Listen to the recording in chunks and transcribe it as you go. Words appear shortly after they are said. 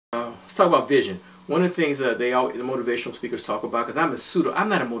Let's talk about vision. One of the things that the motivational speakers talk about, because I'm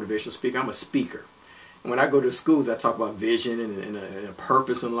not a motivational speaker, I'm a speaker. And when I go to schools, I talk about vision and a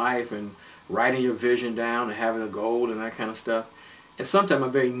purpose in life and writing your vision down and having a goal and that kind of stuff. And sometimes I'm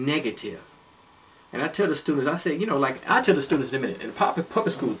very negative. And I tell the students, I say, I tell the students in a minute, in the public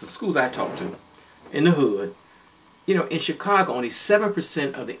schools, the schools I talk to, in the hood, in Chicago, only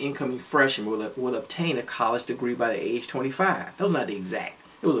 7% of the incoming freshmen will obtain a college degree by the age 25. That was not the exact.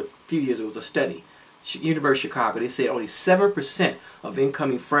 It was a few years, it was a study. University of Chicago, they said only 7% of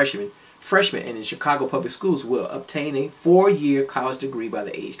incoming freshmen in the Chicago public schools will obtain a 4-year college degree by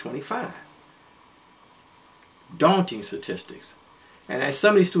the age 25. Daunting statistics. And as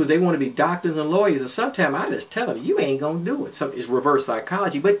some of these students, they want to be doctors and lawyers, and sometimes I just tell them, you ain't going to do it. It's reverse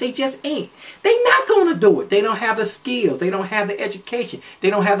psychology, but they just ain't. They're not going to do it. They don't have the skills. They don't have the education. They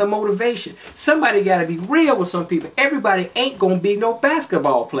don't have the motivation. Somebody got to be real with some people. Everybody ain't going to be no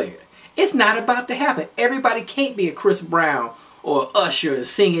basketball player. It's not about to happen. Everybody can't be a Chris Brown or Usher and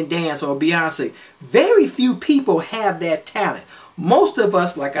sing and dance or Beyonce. Very few people have that talent. Most of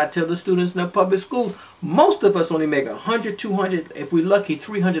us, like I tell the students in the public schools, most of us only make $100, $200, if we're lucky,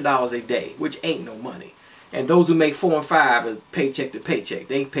 $300 a day, which ain't no money. And those who make 4 and 5 are paycheck to paycheck.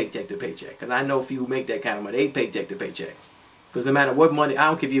 They ain't paycheck to paycheck. Because I know if you make that kind of money, they ain't paycheck to paycheck. Because no matter what money, I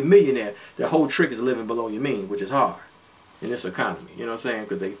don't care if you're a millionaire, the whole trick is living below your means, which is hard in this economy. You know what I'm saying?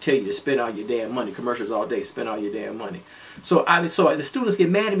 Because they tell you to spend all your damn money. Commercials all day, spend all your damn money. So the students get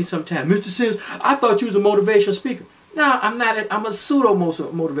mad at me sometimes. Mr. Sims, I thought you was a motivational speaker. No, I'm not. I'm a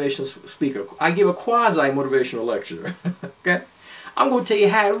pseudo-motivational speaker. I give a quasi-motivational lecture. Okay? I'm going to tell you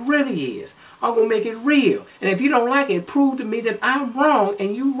how it really is. I'm going to make it real. And if you don't like it, prove to me that I'm wrong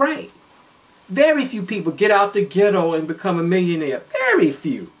and you right. Very few people get out the ghetto and become a millionaire. Very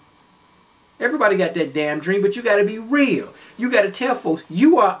few. Everybody got that damn dream, but you got to be real. You got to tell folks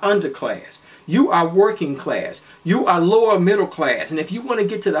you are underclass. You are working class. You are lower middle class. And if you want to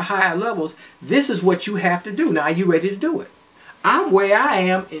get to the higher levels, this is what you have to do. Now, are you ready to do it? I'm where I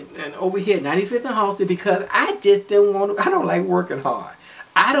am over here at 95th and Halsted because I just don't want to, I don't like working hard.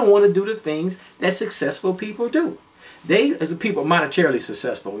 I don't want to do the things that successful people do. The people monetarily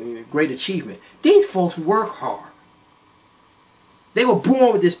successful, great achievement. These folks work hard. They were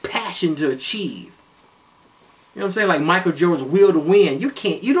born with this passion to achieve. You know what I'm saying? Like Michael Jordan's will to win.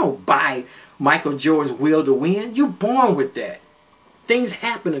 You don't buy Michael Jordan's will to win. You're born with that. Things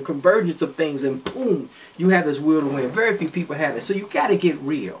happen, a convergence of things, and boom, you have this will to win. Very few people have it. So you got to get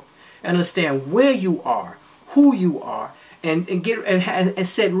real and understand where you are, who you are, and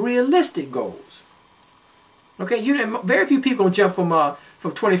set realistic goals. Okay, very few people can jump from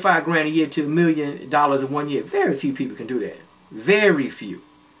 25 grand a year to $1 million in 1 year. Very few people can do that. Very few.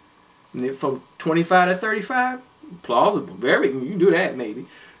 From 25 to 35, plausible. You can do that maybe.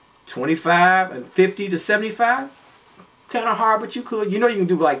 25 and 50 to 75, kind of hard, but you could. You can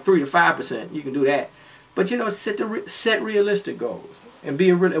do like 3 to 5%. You can do that. But set realistic goals and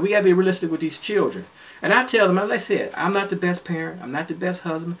we gotta be realistic with these children. And I tell them, as I said, I'm not the best parent. I'm not the best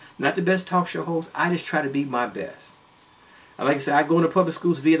husband. I'm not the best talk show host. I just try to be my best. And like I said, I go into public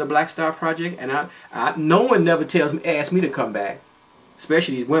schools via the Black Star Project, and no one never asks me to come back.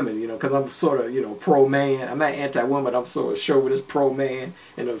 Especially these women, because I'm sort of, pro-man. I'm not anti-woman, I'm sort of chauvinist pro-man,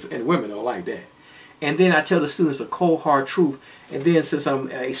 and women don't like that. And then I tell the students the cold, hard truth. And then since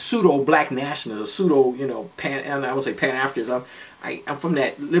I'm a pseudo-black nationalist, a pseudo, I would say Pan-Africanist, I'm from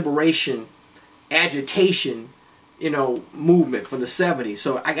that liberation, agitation, movement from the 70s.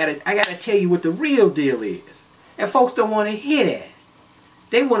 So I gotta tell you what the real deal is. And folks don't want to hear that.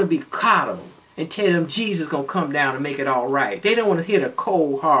 They want to be coddled and tell them Jesus is going to come down and make it all right. They don't want to hear the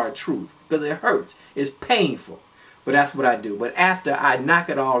cold, hard truth because it hurts. It's painful. But that's what I do. But after I knock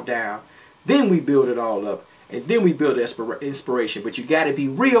it all down, then we build it all up. And then we build inspiration. But you got to be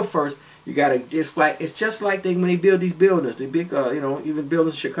real first. You got to, it's just like when they build these buildings, the big, even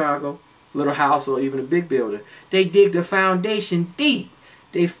buildings in Chicago, little house or even a big building. They dig the foundation deep.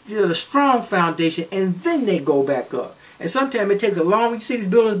 They feel a strong foundation and then they go back up. And sometimes it takes a long, you see these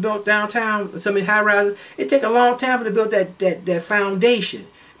buildings built downtown, some of these high rises, it takes a long time to build that foundation.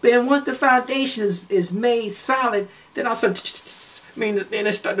 But then once the foundation is made solid, then also, then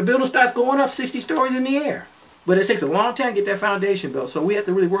the building starts going up 60 stories in the air. But it takes a long time to get that foundation built. So we have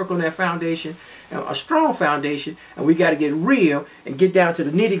to really work on that foundation, a strong foundation, and we got to get real and get down to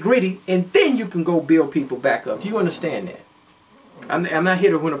the nitty gritty, and then you can go build people back up. Do you understand that? I'm not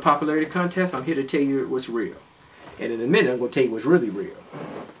here to win a popularity contest. I'm here to tell you what's real. And in a minute, I'm going to tell you what's really real.